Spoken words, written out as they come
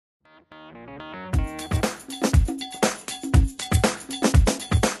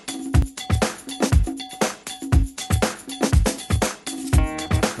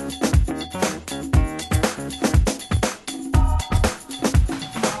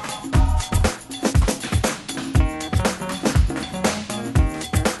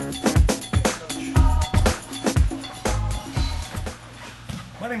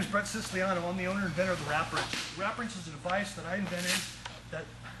Brett Siciliano. I'm the owner and inventor of the Wrap Wrench. The Wrap Wrench is a device that I invented that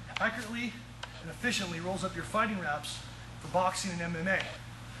accurately and efficiently rolls up your fighting wraps for boxing and MMA.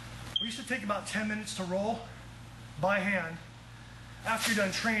 We used to take about 10 minutes to roll by hand. After you're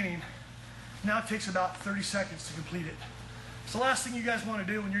done training, now it takes about 30 seconds to complete it. So the last thing you guys want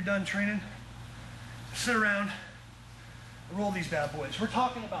to do when you're done training is sit around and roll these bad boys. We're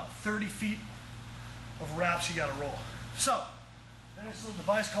talking about 30 feet of wraps you got to roll. So, then it's a little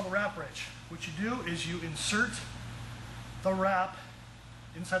device called the Wrap Wrench. What you do is you insert the wrap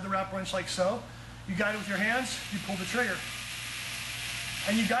inside the Wrap Wrench like so. You guide it with your hands, you pull the trigger,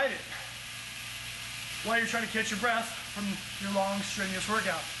 and you guide it while you're trying to catch your breath from your long, strenuous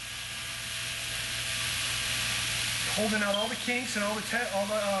workout. Holding out all the kinks and all the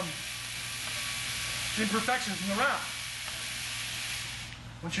imperfections in the wrap.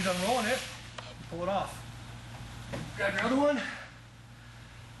 Once you're done rolling it, you pull it off. Grab your other one.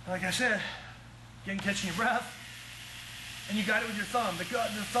 Like I said, again, catching your breath, and you guide it with your thumb. The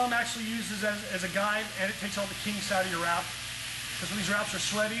thumb actually uses as a guide, and it takes all the kinks out of your wrap. Because when these wraps are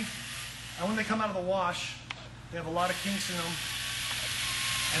sweaty, and when they come out of the wash, they have a lot of kinks in them,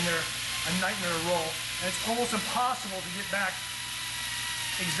 and they're a nightmare to roll. And it's almost impossible to get back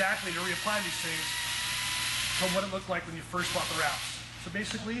exactly to reapply these things to what it looked like when you first bought the wraps. So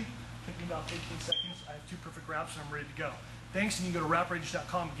basically, took me about 15 seconds. I have 2 perfect wraps, and I'm ready to go. Thanks, and you can go to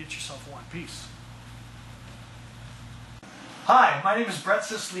wrapwrench.com and get yourself one. Peace. Hi, my name is Brett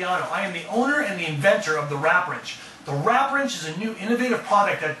Siciliano. I am the owner and the inventor of the Wrap Wrench. The Wrap Wrench is a new innovative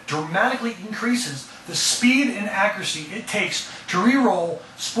product that dramatically increases the speed and accuracy it takes to re-roll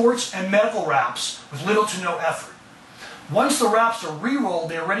sports and medical wraps with little to no effort. Once the wraps are re-rolled,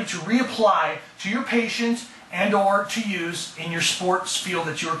 they are ready to reapply to your patient and or to use in your sports field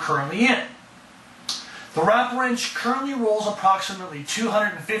that you are currently in. The Wrap Wrench currently rolls approximately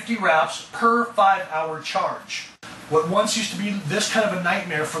 250 wraps per 5-hour charge. What once used to be this kind of a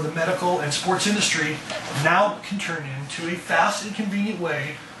nightmare for the medical and sports industry now can turn into a fast and convenient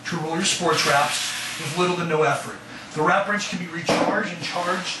way to roll your sports wraps with little to no effort. The Wrap Wrench can be recharged and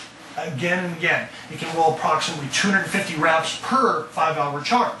charged again and again. It can roll approximately 250 wraps per 5-hour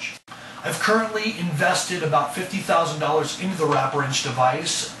charge. I've currently invested about $50,000 into the Wrap Wrench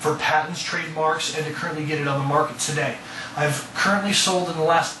device for patents, trademarks, and to currently get it on the market today. I've currently sold in the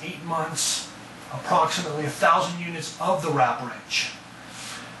last 8 months approximately 1,000 units of the Wrap Wrench.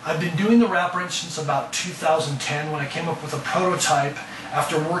 I've been doing the Wrap Wrench since about 2010 when I came up with a prototype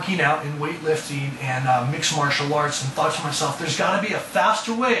after working out in weightlifting and mixed martial arts, and thought to myself, there's got to be a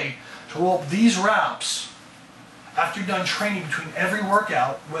faster way to roll up these wraps after you're done training between every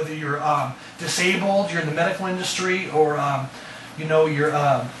workout, whether you're disabled, you're in the medical industry, or you're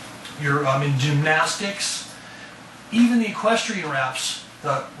in gymnastics. Even the equestrian wraps,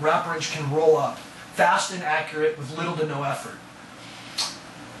 the Wrap Wrench can roll up fast and accurate with little to no effort.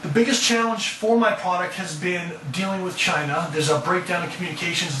 The biggest challenge for my product has been dealing with China. There's a breakdown in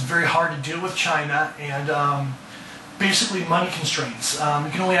communications. It's very hard to deal with China, and basically money constraints. You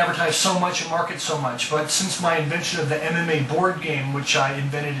can only advertise so much and market so much, but since my invention of the MMA board game, which I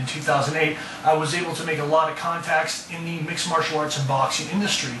invented in 2008, I was able to make a lot of contacts in the mixed martial arts and boxing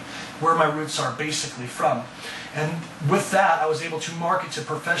industry, where my roots are basically from. And with that, I was able to market to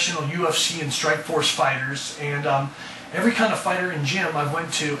professional UFC and Strikeforce fighters, and every kind of fighter and gym I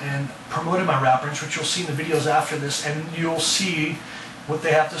went to and promoted my Wrap Wrench, which you'll see in the videos after this, and you'll see what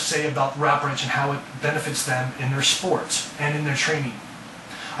they have to say about Wrap Wrench and how it benefits them in their sports and in their training.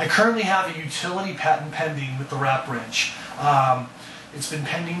 I currently have a utility patent pending with the Wrap Wrench. It's been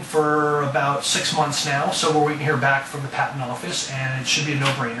pending for about 6 months now, so we're waiting to hear back from the patent office, and it should be a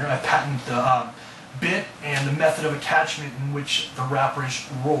no-brainer. I patented the bit and the method of attachment in which the Wrap Wrench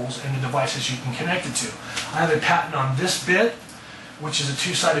rolls and the devices you can connect it to. I have a patent on this bit, which is a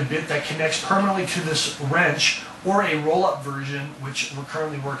 2-sided bit that connects permanently to this wrench, or a roll-up version, which we're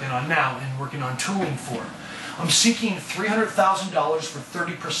currently working on now and working on tooling for. I'm seeking $300,000 for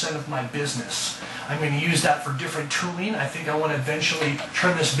 30% of my business. I'm going to use that for different tooling. I think I want to eventually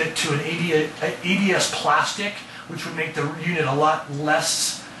turn this bit to an ABS plastic, which would make the unit a lot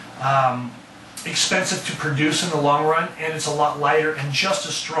less expensive to produce in the long run, and it's a lot lighter and just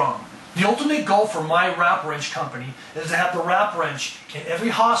as strong. The ultimate goal for my Wrap Wrench company is to have the Wrap Wrench in every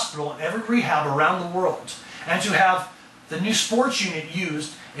hospital and every rehab around the world, and to have the new sports unit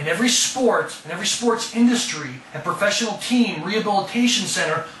used in every sport and every sports industry and professional team rehabilitation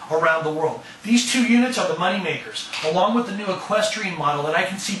center around the world. These 2 units are the money makers, along with the new equestrian model that I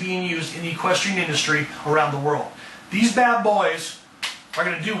can see being used in the equestrian industry around the world. These bad boys are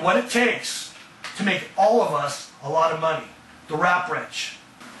going to do what it takes to make all of us a lot of money. The Wrap Wrench.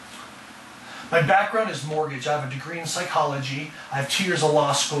 My background is mortgage. I have a degree in psychology. I have 2 years of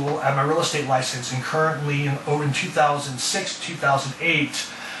law school. I have my real estate license, and currently in 2006, 2008,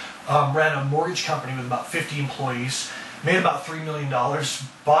 ran a mortgage company with about 50 employees. Made about $3 million.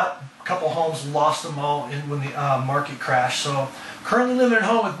 Bought a couple homes, lost them all when the market crashed. So currently living at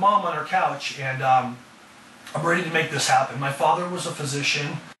home with mom on her couch, and I'm ready to make this happen. My father was a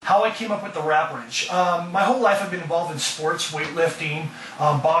physician. How I came up with the wrap wrench. My whole life I've been involved in sports, weightlifting,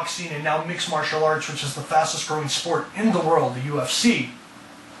 boxing, and now mixed martial arts, which is the fastest growing sport in the world, the UFC.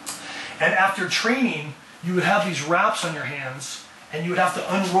 And after training, you would have these wraps on your hands, and you would have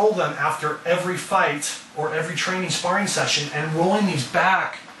to unroll them after every fight or every training sparring session, and rolling these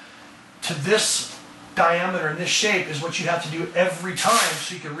back to this diameter in this shape is what you have to do every time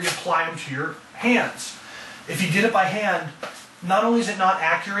so you can reapply them to your hands. If you did it by hand, not only is it not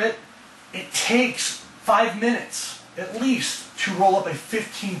accurate, it takes 5 minutes at least to roll up a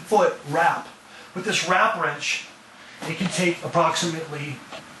 15-foot wrap. With this wrap wrench, it can take approximately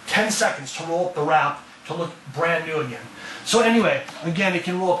 10 seconds to roll up the wrap to look brand new again. So anyway, again, it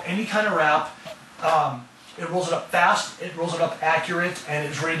can roll up any kind of wrap. It rolls it up fast, it rolls it up accurate, and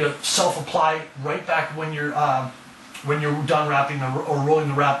it's ready to self-apply right back when you're done wrapping or rolling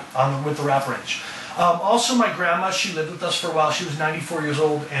the wrap with the wrap wrench. Also, my grandma, she lived with us for a while. She was 94 years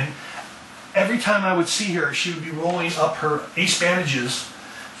old, and every time I would see her, she would be rolling up her ACE bandages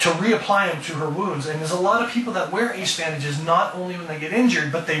to reapply them to her wounds. And there's a lot of people that wear ACE bandages not only when they get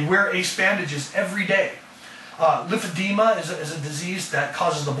injured, but they wear ACE bandages every day. Lymphedema is a disease that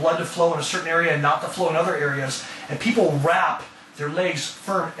causes the blood to flow in a certain area and not to flow in other areas. And people wrap their legs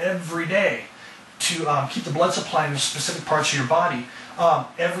firm every day to keep the blood supply in specific parts of your body.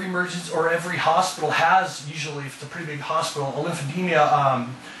 Every emergency or every hospital has, usually if it's a pretty big hospital, a lymphedema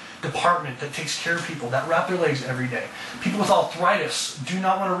department that takes care of people that wrap their legs every day. People with arthritis do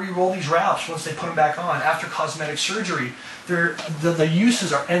not want to re-roll these wraps once they put them back on. After cosmetic surgery, the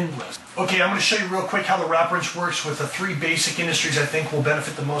uses are endless. Okay, I'm going to show you real quick how the wrap wrench works with the 3 basic industries I think will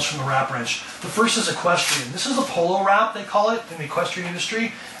benefit the most from the wrap wrench. The first is equestrian. This is a polo wrap, they call it, in the equestrian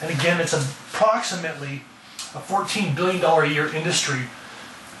industry. And again, it's approximately a $14 billion a year industry.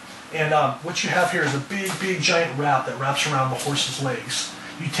 And what you have here is a big, giant wrap that wraps around the horse's legs.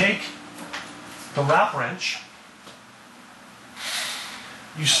 You take the wrap wrench,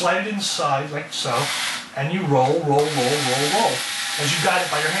 you slide it inside like so, and you roll as you guide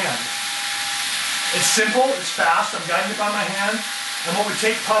it by your hand. It's simple, it's fast, I'm guiding it by my hand, and what would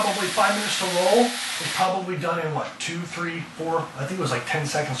take probably 5 minutes to roll is probably done in what, 2, 3, 4, I think it was like 10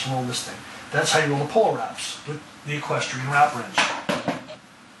 seconds to roll this thing. That's how you roll the polo wraps with the equestrian wrap wrench.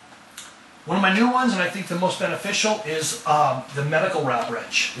 One of my new ones, and I think the most beneficial, is the medical wrap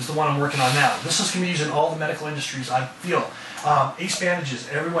wrench, is the one I'm working on now. This is going to be used in all the medical industries, I feel. ACE bandages,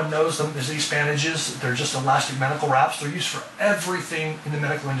 everyone knows them as ACE bandages. They're just elastic medical wraps. They're used for everything in the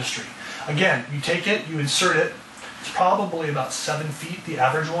medical industry. Again, you take it, you insert it. It's probably about 7 feet, the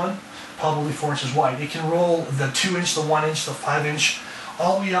average one, probably 4 inches wide. It can roll the 2-inch, the 1-inch, the 5-inch,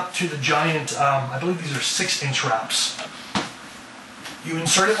 all the way up to the giant, I believe these are 6-inch wraps. You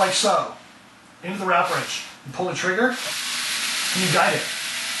insert it like so into the wrap wrench. You pull the trigger, and you guide it.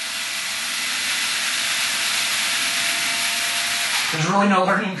 There's really no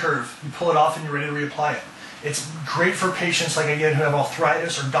learning curve. You pull it off and you're ready to reapply it. It's great for patients, like again, who have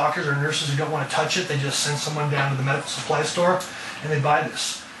arthritis, or doctors or nurses who don't want to touch it. They just send someone down to the medical supply store and they buy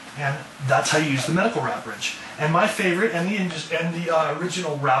this. And that's how you use the medical wrap wrench. And my favorite, and the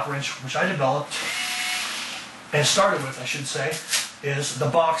original wrap wrench, which I developed and started with, I should say, is the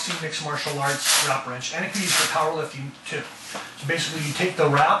boxing mixed martial arts wrap wrench, and it can be used for powerlifting too. So basically you take the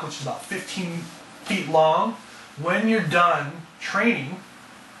wrap, which is about 15 feet long. When you're done training,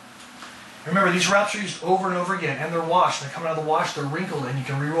 remember these wraps are used over and over again, and they're washed. They're coming out of the wash, they're wrinkled, and you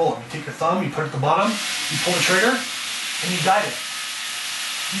can re-roll them. You take your thumb, you put it at the bottom, you pull the trigger, and you guide it.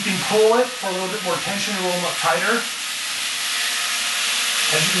 You can pull it for a little bit more tension and roll them up tighter.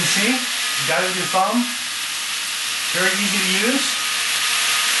 As you can see, you guide it with your thumb. Very easy to use.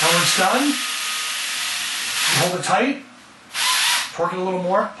 And when it's done, you hold it tight, torque it a little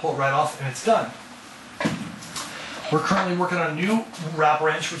more, pull it right off, and it's done. We're currently working on a new wrap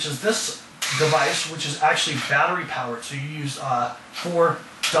wrench, which is this device, which is actually battery powered. So you use 4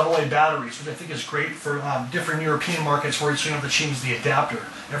 AA batteries, which I think is great for different European markets where you don't have to change the adapter.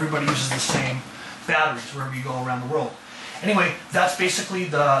 Everybody uses the same batteries wherever you go around the world. Anyway, that's basically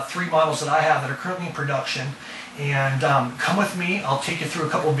the 3 models that I have that are currently in production. And come with me, I'll take you through a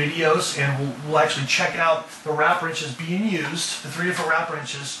couple of videos, and we'll actually check out the wrap wrenches being used, the 3 different wrap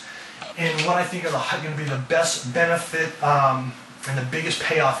wrenches, and what I think are going to be the best benefit and the biggest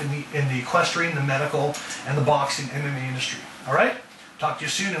payoff in the equestrian, the medical, and the boxing MMA industry. All right? Talk to you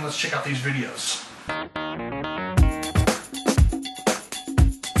soon, and let's check out these videos.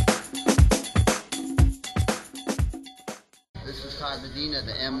 This is Todd Medina,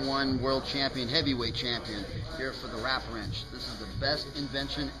 the M1 World Champion, Heavyweight Champion, here for the Wrap Wrench. This is the best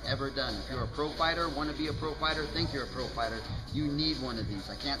invention ever done. If you're a pro fighter, want to be a pro fighter, think you're a pro fighter, you need one of these.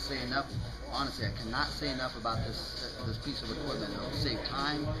 I can't say enough. Honestly, I cannot say enough about this piece of equipment. It'll save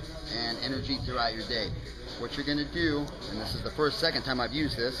time and energy throughout your day. What you're going to do, and this is the second time I've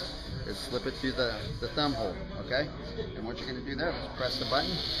used this, is slip it through the thumb hole, okay? And what you're going to do there is press the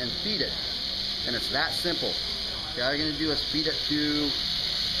button and feed it. And it's that simple. Okay, all you're going to do is feed it to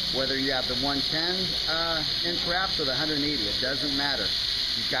whether you have the 110 inch wraps or the 180. It doesn't matter.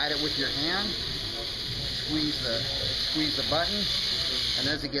 You guide it with your hand, squeeze the button, and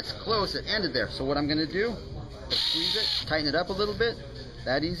as it gets close, it ended there. So what I'm going to do is squeeze it, tighten it up a little bit,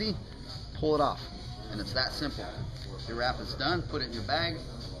 that easy, pull it off. And it's that simple. Your wrap is done, put it in your bag,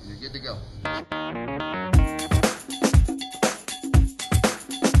 and you're good to go.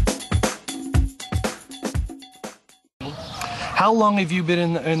 How long have you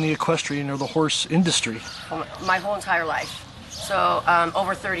been in the equestrian or the horse industry? My whole entire life. So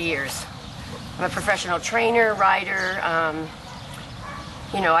over 30 years. I'm a professional trainer, rider.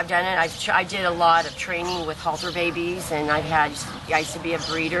 You know, I've done it. I did a lot of training with halter babies, and I used to be a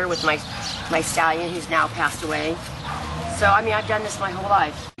breeder with my stallion who's now passed away. So I mean, I've done this my whole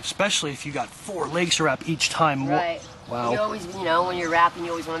life. Especially if you got 4 legs to wrap each time. Right. Wow. You always, you know, when you're wrapping,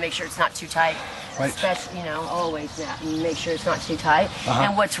 you always want to make sure it's not too tight. Right. Especially, you know, always that. And make sure it's not too tight.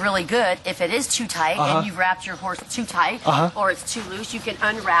 And what's really good, if it is too tight and you've wrapped your horse too tight or it's too loose, you can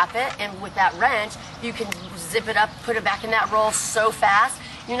unwrap it, and with that wrench, you can zip it up, put it back in that roll so fast.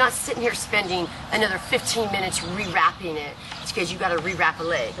 You're not sitting here spending another 15 minutes rewrapping it. It's because you got to rewrap a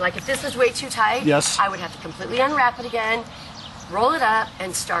leg. Like if this was way too tight, yes, I would have to completely unwrap it again, roll it up,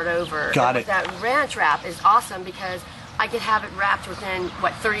 and start over. Got it. That wrench wrap is awesome because I could have it wrapped within,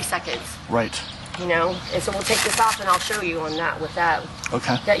 what, 30 seconds. Right. You know, and so we'll take this off and I'll show you on that with that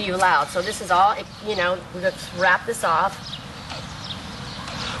that you allowed. So this is all, you know, let's wrap this off.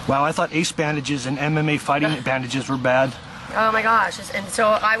 Wow, I thought ace bandages and MMA fighting bandages were bad. Oh my gosh. And so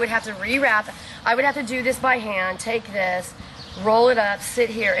I would have to rewrap. I would have to do this by hand, take this, roll it up, sit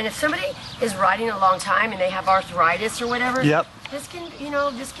here. And if somebody is riding a long time and they have arthritis or whatever, this can, you know,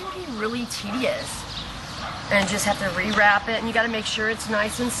 this can be really tedious. And just have to rewrap it, and you got to make sure it's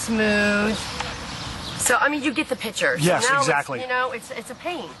nice and smooth. So, I mean, you get the picture. Yes, so now exactly. You know, it's a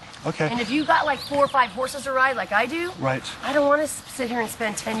pain. Okay. And if you got like 4 or 5 horses to ride like I do, right, I don't want to sit here and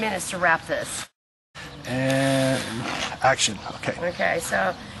spend 10 minutes to wrap this. And action. Okay. Okay,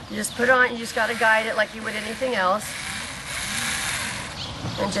 so you just put it on, you just got to guide it like you would anything else.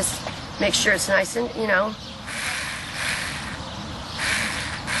 And just make sure it's nice and, you know.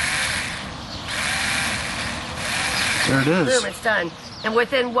 There it is. Boom, it's done. And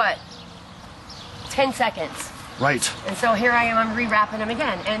within what? 10 seconds. Right. And so here I am, I'm rewrapping them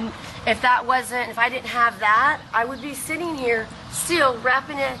again. And if I didn't have that, I would be sitting here still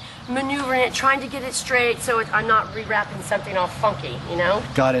wrapping it, maneuvering it, trying to get it straight so I'm not rewrapping something all funky, you know?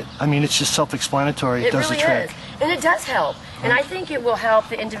 Got it. I mean, it's just self-explanatory. It does really the trick. is. And it does help. And I think it will help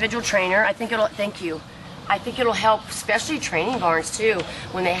the individual trainer. I think it'll help, especially training barns too,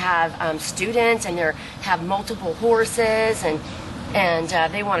 when they have students and they have multiple horses and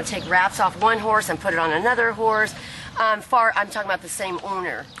they want to take wraps off one horse and put it on another horse. I'm talking about the same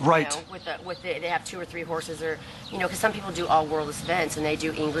owner. Right. You know, they have 2 or 3 horses, or you know, because some people do all world events and they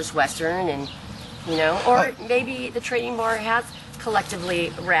do English Western, and you know, or maybe the training barn has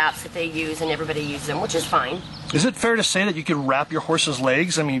collectively wraps that they use and everybody uses them, which is fine. Is it fair to say that you could wrap your horse's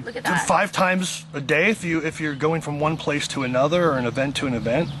legs? I mean, 5 times a day if you're going from one place to another or an event to an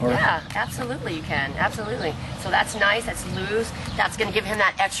event? Or? Yeah, absolutely you can. Absolutely. So that's nice. That's loose. That's going to give him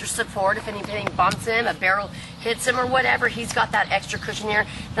that extra support. If anything bumps him, a barrel hits him or whatever, he's got that extra cushion here.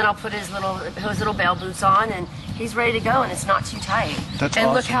 Then I'll put his little bell boots on and he's ready to go, and it's not too tight. That's and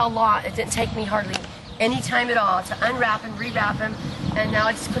awesome. Look how long. It didn't take me hardly any time at all to unwrap and rewrap him, and now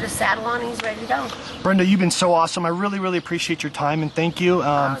I just put a saddle on and he's ready to go. Brenda, you've been so awesome. I really, really appreciate your time, and thank you.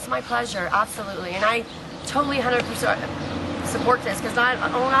 It's my pleasure, absolutely. And I totally 100% support this, because not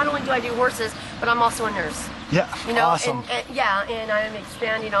only do I do horses, but I'm also a nurse. Yeah, you know, awesome. And I'm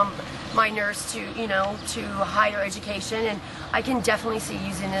expanding on my nurse to, you know, to higher education, and I can definitely see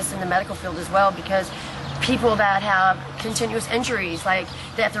using this in the medical field as well, because people that have continuous injuries, like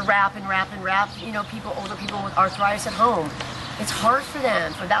they have to wrap and wrap and wrap, you know, older people with arthritis at home. It's hard for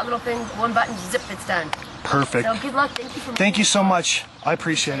them. For that little thing, one button, zip, it's done. Perfect. So good luck. Thank you for Thank you so much. I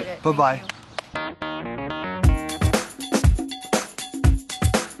appreciate it. Bye-bye.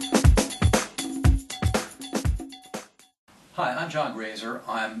 Hi, I'm John Grazer.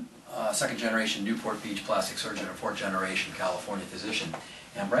 I'm a second-generation Newport Beach plastic surgeon and fourth-generation California physician.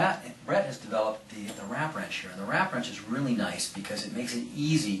 And Brett has developed the wrap wrench here. And the wrap wrench is really nice because it makes it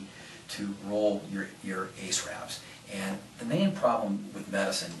easy to roll your ACE wraps. And the main problem with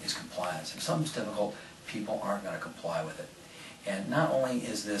medicine is compliance. If something's difficult, people aren't going to comply with it. And not only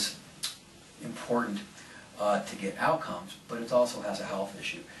is this important to get outcomes, but it also has a health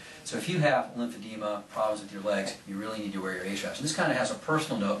issue. So if you have lymphedema, problems with your legs, you really need to wear your ACE wraps. And this kind of has a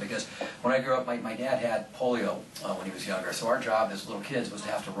personal note because when I grew up, my dad had polio when he was younger. So our job as little kids was to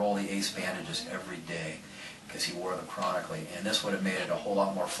have to roll the ACE bandages every day because he wore them chronically. And this would have made it a whole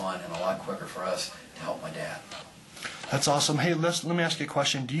lot more fun and a lot quicker for us to help my dad. That's awesome. Hey, let me ask you a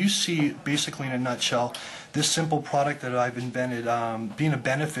question. Do you see, basically in a nutshell, this simple product that I've invented being a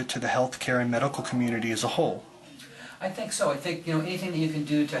benefit to the healthcare and medical community as a whole? I think so. I think anything that you can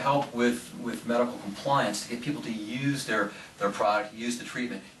do to help with medical compliance, to get people to use their product, use the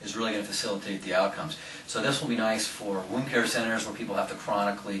treatment, is really going to facilitate the outcomes. So this will be nice for wound care centers where people have to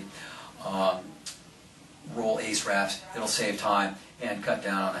chronically roll ACE wraps. It'll save time and cut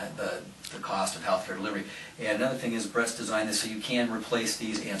down on the cost of healthcare delivery. And another thing is Brett's designed this so you can replace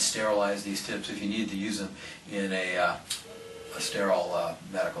these and sterilize these tips if you need to use them in a sterile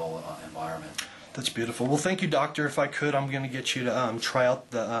medical environment. That's beautiful. Well, thank you, doctor. If I could, I'm going to get you to try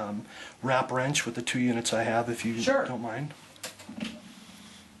out the wrap wrench with the 2 units I have, if you don't mind.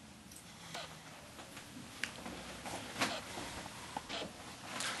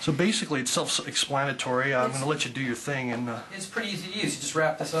 So basically, it's self-explanatory. I'm going to let you do your thing. And it's pretty easy to use. You just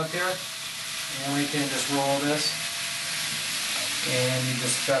wrap this up here, and we can just roll this, and you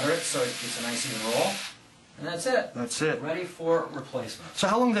just feather it so it gets a nice even roll. And that's it. That's it. Ready for replacement. So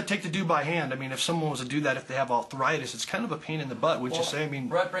how long does that take to do by hand? I mean, if someone was to do that, if they have arthritis, it's kind of a pain in the butt, would you say? I mean,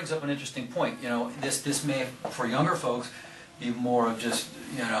 Brett brings up an interesting point. This may, for younger folks, be more of just,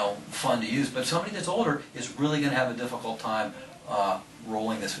 fun to use. But somebody that's older is really going to have a difficult time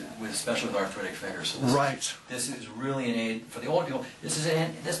rolling this, especially with arthritic fingers. So this is really an aid for the older people.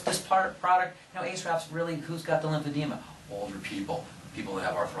 This product, ACE wraps really, who's got the lymphedema? Older people. People that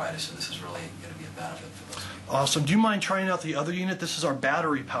have arthritis, so this is really going to be a benefit for those people. Awesome. Do you mind trying out the other unit? This is our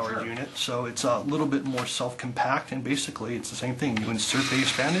battery-powered unit, so it's a little bit more self-compact, and basically it's the same thing. You insert the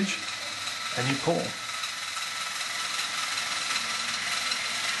ACE bandage, and you pull.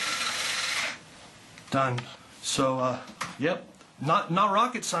 Done. So, yep. Not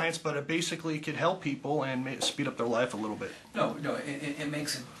rocket science, but it basically could help people and speed up their life a little bit. No, it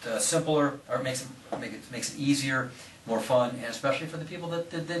makes it simpler, or makes it easier, more fun, and especially for the people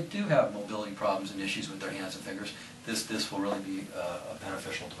that do have mobility problems and issues with their hands and fingers, this will really be a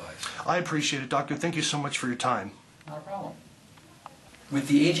beneficial device. I appreciate it, Doctor. Thank you so much for your time. Not a problem. With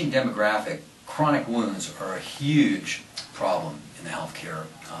the aging demographic, chronic wounds are a huge problem in the healthcare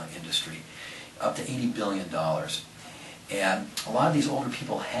industry, up to $80 billion. And a lot of these older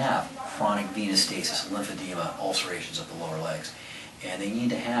people have chronic venous stasis, lymphedema, ulcerations of the lower legs. And they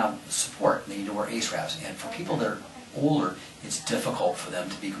need to have support. They need to wear ACE wraps. And for people that are older, it's difficult for them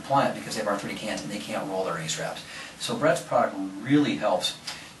to be compliant because they have arthritic hands and they can't roll their ACE wraps. So Brett's product really helps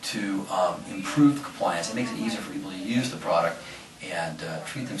to improve compliance. It makes it easier for people to use the product and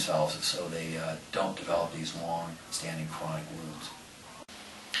treat themselves so they don't develop these long-standing chronic wounds.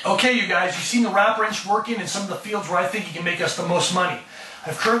 Okay, you guys, you've seen the wrap wrench working in some of the fields where I think it can make us the most money.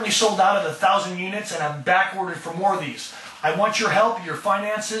 I've currently sold out of 1,000 units and I'm back ordered for more of these. I want your help, your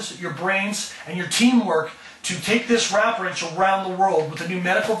finances, your brains, and your teamwork to take this wrap wrench around the world with the new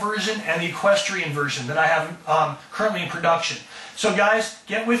medical version and the equestrian version that I have currently in production. So guys,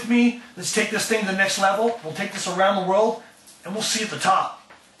 get with me. Let's take this thing to the next level. We'll take this around the world and we'll see you at the top.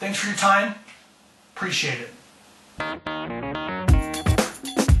 Thanks for your time. Appreciate it.